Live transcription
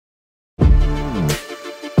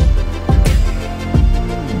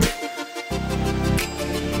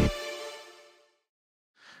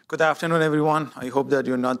Good afternoon, everyone. I hope that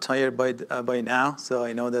you're not tired by now. So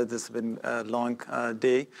I know that this has been a long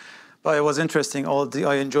day, but it was interesting.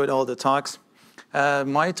 I enjoyed all the talks.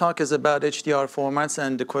 My talk is about HDR formats,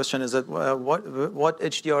 and the question is that what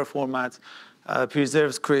HDR format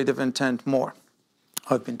preserves creative intent more?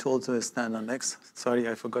 I've been told to stand on next. Sorry,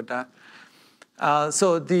 I forgot that.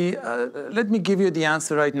 Let me give you the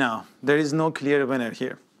answer right now. There is no clear winner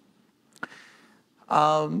here.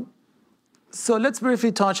 So let's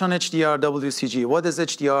briefly touch on HDR WCG. What is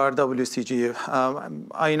HDR WCG?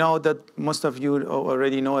 I know that most of you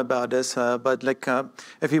already know about this, but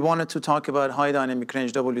if we wanted to talk about high dynamic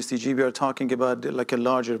range WCG, we are talking about like a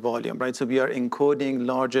larger volume, right? So we are encoding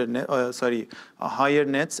higher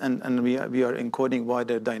nits, and we are encoding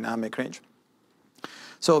wider dynamic range.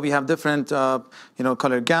 So we have different,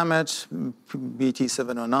 color gamut,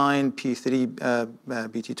 BT709, P3,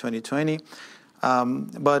 BT2020.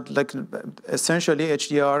 But essentially,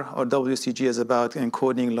 HDR or WCG is about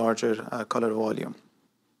encoding larger color volume.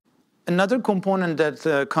 Another component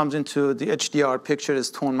that comes into the HDR picture is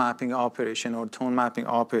tone mapping operation or tone mapping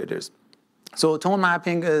operators. So tone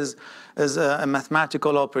mapping is a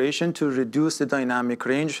mathematical operation to reduce the dynamic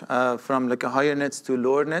range from higher nits to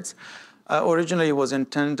lower nits. Originally, it was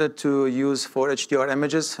intended to use for HDR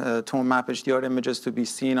images, tone map HDR images to be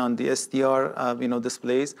seen on the SDR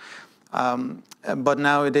displays. But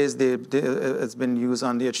nowadays, it's been used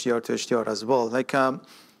on the HDR to HDR as well.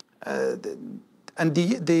 And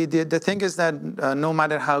the thing is that no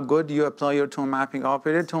matter how good you apply your tone mapping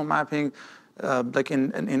operator, tone mapping,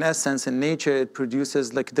 in essence, in nature, it produces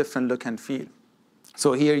different look and feel.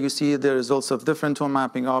 So here you see the results of different tone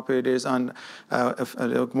mapping operators on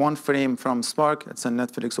one frame from Spark. It's a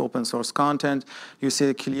Netflix open source content. You see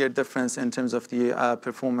a clear difference in terms of the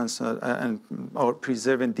performance or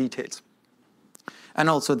preserving details. And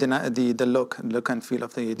also the look and feel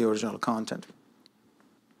of the original content.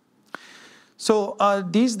 So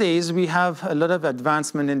these days, we have a lot of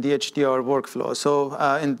advancement in the HDR workflow. So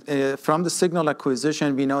from the signal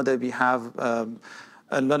acquisition, we know that we have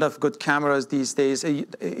a lot of good cameras these days.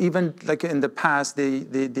 Even in the past,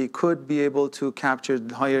 they could be able to capture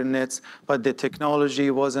higher nits, but the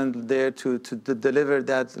technology wasn't there to deliver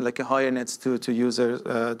that higher nits to users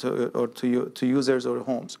to users or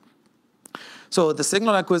homes. So the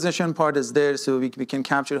signal acquisition part is there, so we can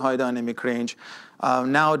capture high dynamic range.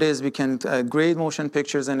 Nowadays, we can grade motion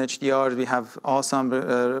pictures in HDR. We have awesome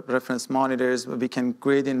reference monitors. We can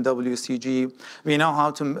grade in WCG. We know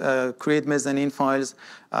how to create mezzanine files.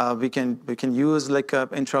 We can use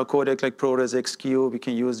intra codec like ProRes XQ. We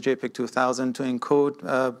can use JPEG 2000 to encode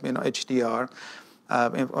HDR.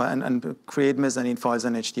 And create mezzanine files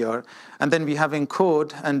in HDR. And then we have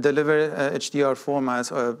encode and deliver HDR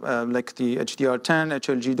formats like the HDR10,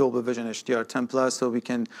 HLG, DolbyVision, HDR10+, so we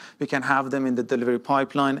can have them in the delivery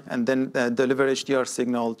pipeline and then deliver HDR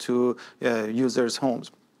signal to users' homes.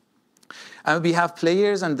 And we have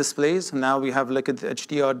players and displays. Now we have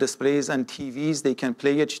HDR displays and TVs. They can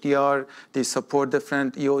play HDR. They support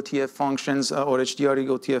different EOTF functions or HDR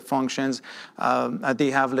EOTF functions.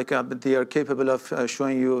 They are capable of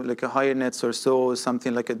showing you a higher nits or so,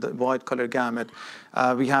 something like a wide color gamut.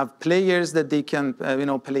 We have players that they can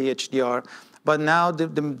play HDR. But now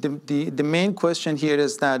the main question here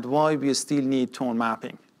is that why we still need tone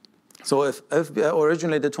mapping. So if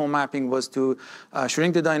originally the tone mapping was to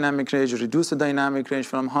shrink the dynamic range, reduce the dynamic range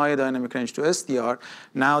from higher dynamic range to SDR,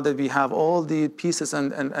 now that we have all the pieces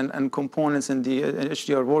and components in the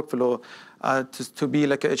HDR workflow to be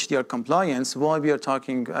like a HDR compliance, why we are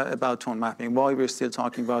talking about tone mapping, why we're still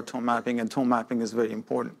talking about tone mapping, and tone mapping is very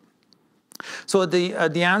important. So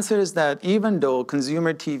the answer is that even though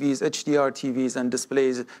consumer TVs, HDR TVs, and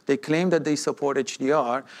displays, they claim that they support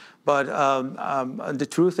HDR, but the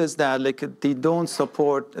truth is that they don't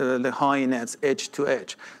support the high nits edge to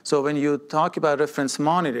edge. So when you talk about reference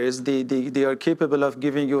monitors, they are capable of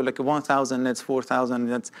giving you 1,000 nits, 4,000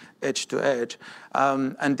 nits edge to edge.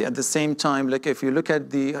 And at the same time, if you look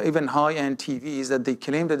at the even high-end TVs that they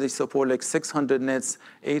claim that they support 600 nits,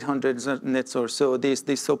 800 nits or so, they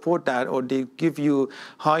support that, or they give you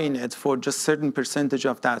high nits for just certain percentage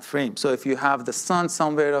of that frame. So if you have the sun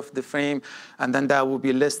somewhere of the frame, and then that will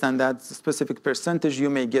be less than that specific percentage, you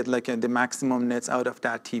may get the maximum nits out of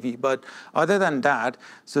that TV. But other than that,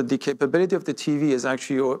 so the capability of the TV is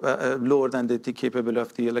actually lower than the capability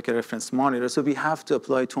of the a reference monitor. So we have to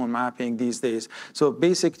apply tone mapping these days. So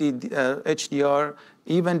basically, HDR,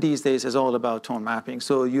 even these days, is all about tone mapping.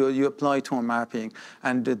 So you apply tone mapping,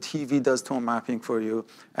 and the TV does tone mapping for you.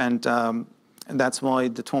 And that's why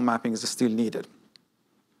the tone mapping is still needed.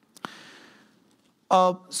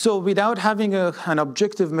 So without having an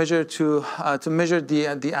objective measure to measure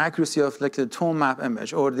the accuracy of like the tone map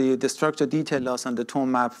image or the structure detail loss on the tone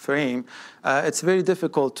map frame, it's very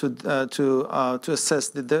difficult to assess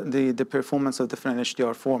the performance of different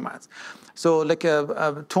HDR formats. So like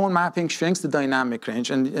tone mapping shrinks the dynamic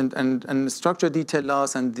range, and structure detail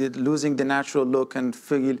loss and losing the natural look and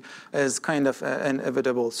feel is kind of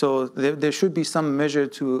inevitable. So there should be some measure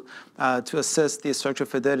to assess the structure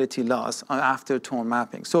fidelity loss after tone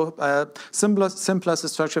mapping. So simplest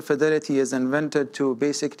structure fidelity is invented to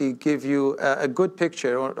basically give you a good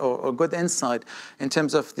picture or good insight in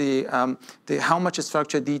terms of how much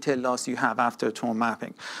structure detail loss you have after tone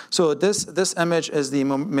mapping. So this image is the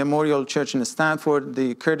Memorial Church in Stanford.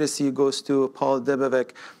 The courtesy goes to Paul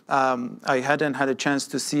Debevec. I hadn't had a chance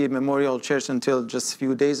to see Memorial Church until just a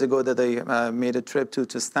few days ago that I made a trip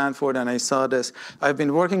to Stanford, and I saw this. I've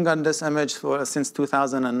been working on this image since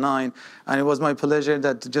 2009, and it was my pleasure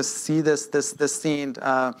to just see this scene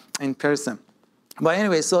in person. But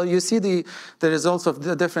anyway, so you see the results of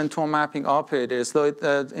the different tone mapping operators. So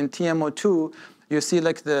in TMO2, you see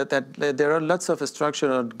like that there are lots of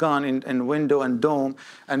structure gone in window and dome,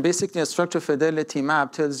 and basically a structure fidelity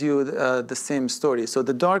map tells you the same story. So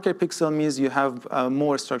the darker pixel means you have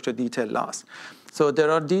more structure detail loss. So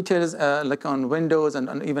there are details like on windows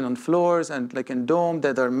and even on floors and like in dome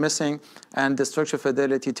that are missing, and the structure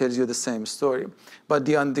fidelity tells you the same story.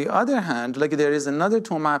 But on the other hand, like there is another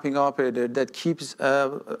tone mapping operator that keeps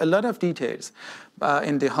a lot of details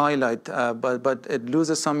in the highlight, but it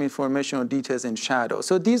loses some information or details in shadow.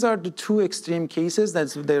 So these are the two extreme cases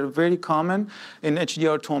they're very common in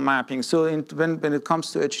HDR tone mapping. So when it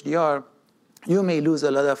comes to HDR, you may lose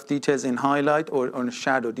a lot of details in highlight or on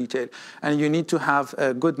shadow detail, and you need to have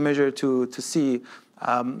a good measure to see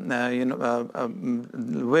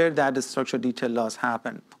where that structure detail loss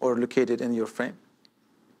happened or located in your frame.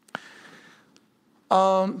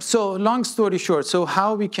 So long story short, so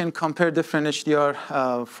how we can compare different HDR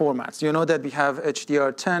formats? You know that we have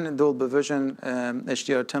HDR10, DolbyVision,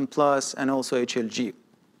 HDR10 Plus, and also HLG.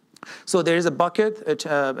 So there is a bucket,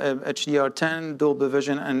 HDR10,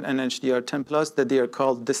 DolbyVision, and HDR10 Plus, that they are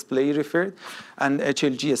called display referred, and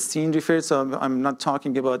HLG is scene referred, so I'm not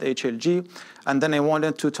talking about HLG. And then I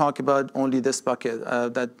wanted to talk about only this bucket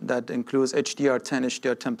that includes HDR10,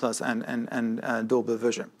 HDR10 Plus, and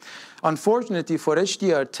DolbyVision. Unfortunately, for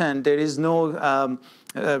HDR10, there is no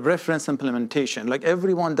reference implementation. Like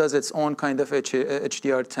everyone does its own kind of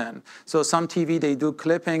HDR10. So some TV, they do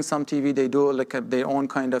clipping, some TV, they do like their own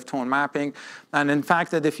kind of tone mapping. And in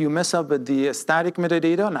fact, that if you mess up with the static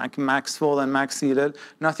metadata, like max full and max seeded,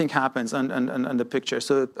 nothing happens on the picture.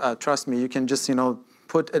 So trust me, you can just,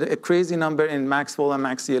 put a crazy number in max full and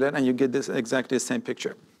max seeded, and you get this exactly the same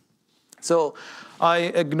picture. So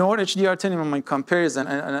I ignore HDR10 in my comparison,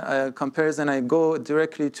 and I go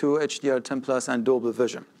directly to HDR10 Plus and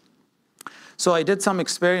DolbyVision. So I did some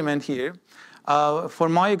experiment here. For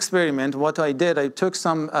my experiment, what I did, I took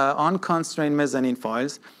some unconstrained mezzanine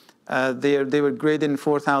files. They were graded in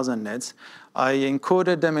 4,000 nits. I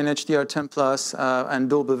encoded them in HDR10 Plus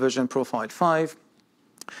and DolbyVision Profile 5.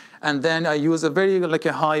 And then I use a very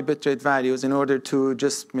a high bitrate values in order to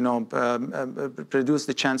just reduce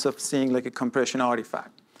the chance of seeing like a compression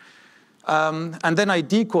artifact. And then I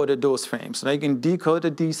decoded those frames. I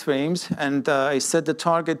decoded these frames, and I set the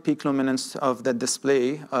target peak luminance of the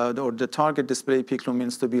display, or the target display peak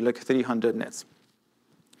luminance, to be like 300 nits.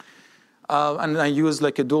 And I use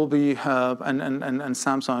like a Dolby and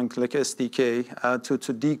Samsung like SDK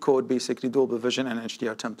to decode basically DolbyVision and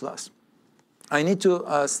HDR10 Plus. I need to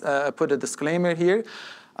put a disclaimer here.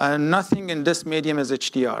 Nothing in this medium is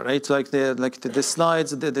HDR, right? So like the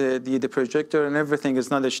slides, the projector, and everything is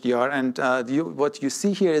not HDR. And what you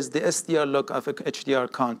see here is the SDR look of HDR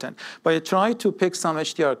content. But I try to pick some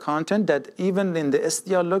HDR content that even in the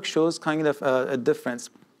SDR look shows kind of a difference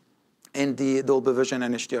in the DolbyVision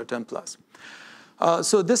and HDR10 Plus.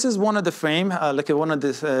 So this is one of the frame, one of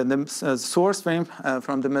the source frame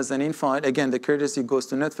from the mezzanine file. Again, the courtesy goes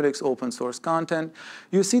to Netflix, open source content.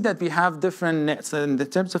 You see that we have different nets. And in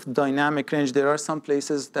terms of dynamic range, there are some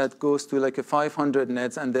places that goes to like a 500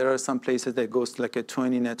 nets, and there are some places that goes to like a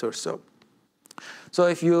 20 net or so. So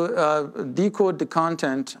if you decode the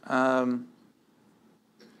content in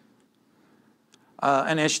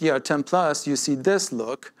HDR10 Plus, you see this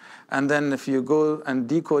look. And then if you go and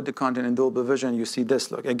decode the content in DolbyVision, you see this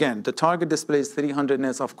look. Again, the target display is 300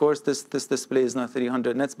 nits. Of course, this display is not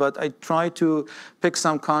 300 nits, but I try to pick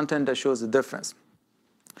some content that shows the difference.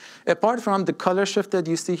 Apart from the color shift that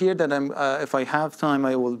you see here, that if I have time,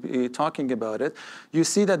 I will be talking about it. You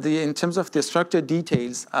see that in terms of the structure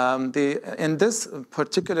details, in this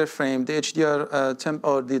particular frame, the HDR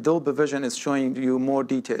or the DolbyVision is showing you more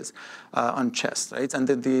details on chest, right? And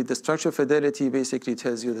then the structure fidelity basically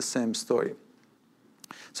tells you the same story.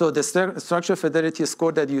 So the structure fidelity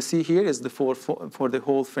score that you see here is for the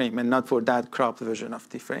whole frame and not for that cropped version of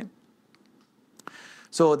the frame.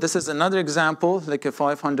 So this is another example, like a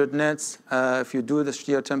 500 nits. If you do the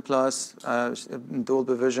HDR10 Plus,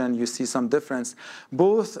 DolbyVision, you see some difference.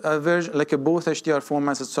 Both both HDR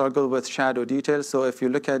formats struggle with shadow details. So if you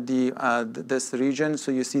look at this region,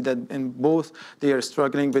 so you see that in both they are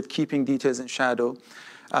struggling with keeping details in shadow.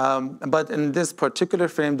 But in this particular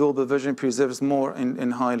frame, DolbyVision preserves more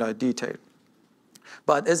in highlight detail.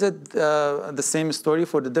 But is it the same story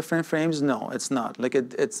for the different frames? No, it's not. Like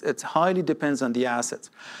it highly depends on the assets.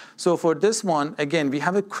 So for this one, again, we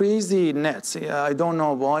have a crazy nits. I don't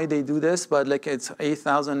know why they do this, but like it's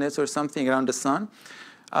 8,000 nits or something around the sun.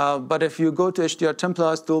 But if you go to HDR10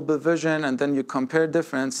 Plus, DolbyVision, and then you compare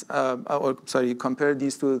you compare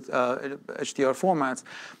these two HDR formats,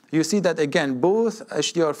 you see that again, both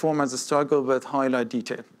HDR formats struggle with highlight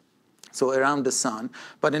detail. So around the sun.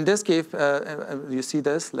 But in this case, you see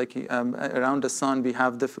this, like around the sun, we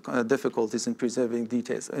have difficulties in preserving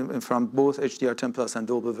details from both HDR10 Plus and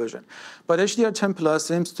DolbyVision. But HDR10 Plus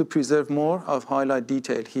seems to preserve more of highlight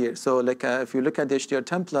detail here. So like if you look at the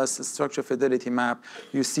HDR10 Plus structure fidelity map,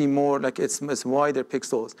 you see more like it's wider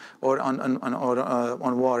pixels or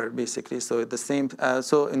on water, basically. So the same.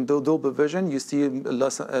 So in DolbyVision, you see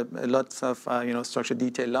lots of structure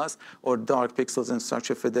detail loss or dark pixels in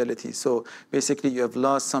structure fidelity. So basically, you have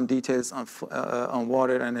lost some details on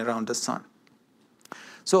water and around the sun.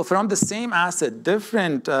 So from the same asset,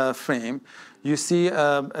 different frame, you see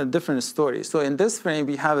a different story. So in this frame,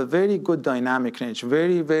 we have a very good dynamic range,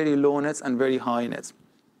 very, very low nits and very high nits.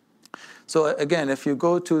 So again, if you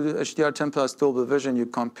go to the HDR10 Plus DolbyVision, you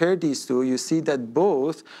compare these two, you see that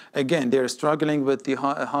both, again, they're struggling with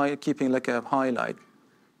the keeping like a highlight.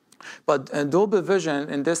 But DolbyVision,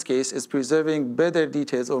 in this case, is preserving better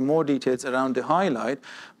details or more details around the highlight.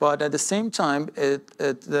 But at the same time, it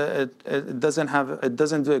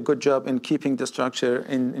doesn't do a good job in keeping the structure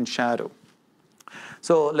in shadow.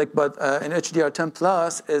 So, but in HDR10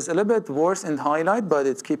 Plus is a little bit worse in highlight, but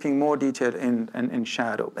it's keeping more detail in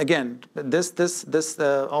shadow. Again,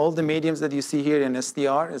 all the mediums that you see here in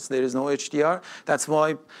SDR, there is no HDR. That's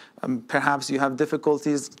why perhaps you have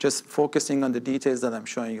difficulties just focusing on the details that I'm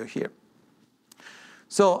showing you here.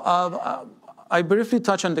 So I briefly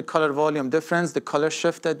touch on the color volume difference, the color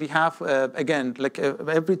shift that we have. Again, like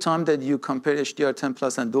every time that you compare HDR10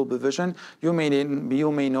 Plus and DolbyVision, you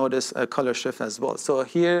may notice a color shift as well. So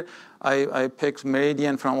here I picked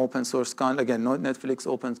Meridian from open source content, again, Netflix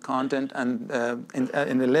open content, and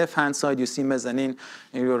in the left-hand side, you see Mezzanine.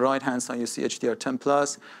 In your right-hand side, you see HDR10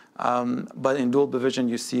 Plus. But in DolbyVision,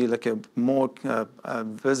 you see like a more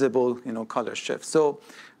visible, color shift. So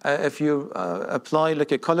if you apply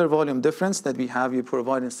like a color volume difference that we have, you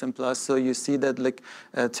provide in SimPlus, so you see that like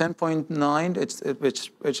 10.9,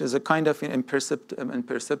 which is a kind of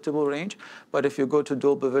imperceptible range. But if you go to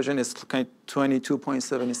DolbyVision, it's kind of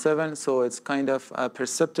 22.77, so it's kind of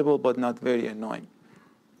perceptible but not very annoying.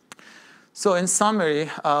 So in summary,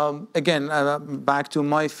 again, back to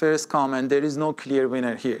my first comment, there is no clear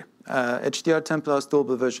winner here. HDR10 Plus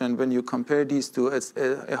DolbyVision, when you compare these two, it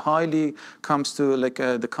highly comes to like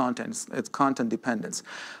the contents, it's content dependence.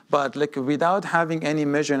 But like without having any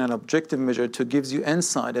measure, an objective measure to gives you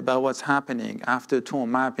insight about what's happening after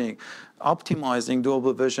tone mapping, optimizing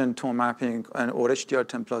DolbyVision tone mapping or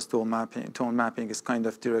HDR10 Plus tone mapping is kind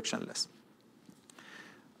of directionless.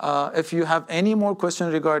 If you have any more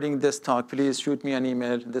questions regarding this talk, please shoot me an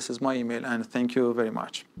email. This is my email, and thank you very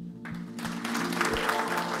much.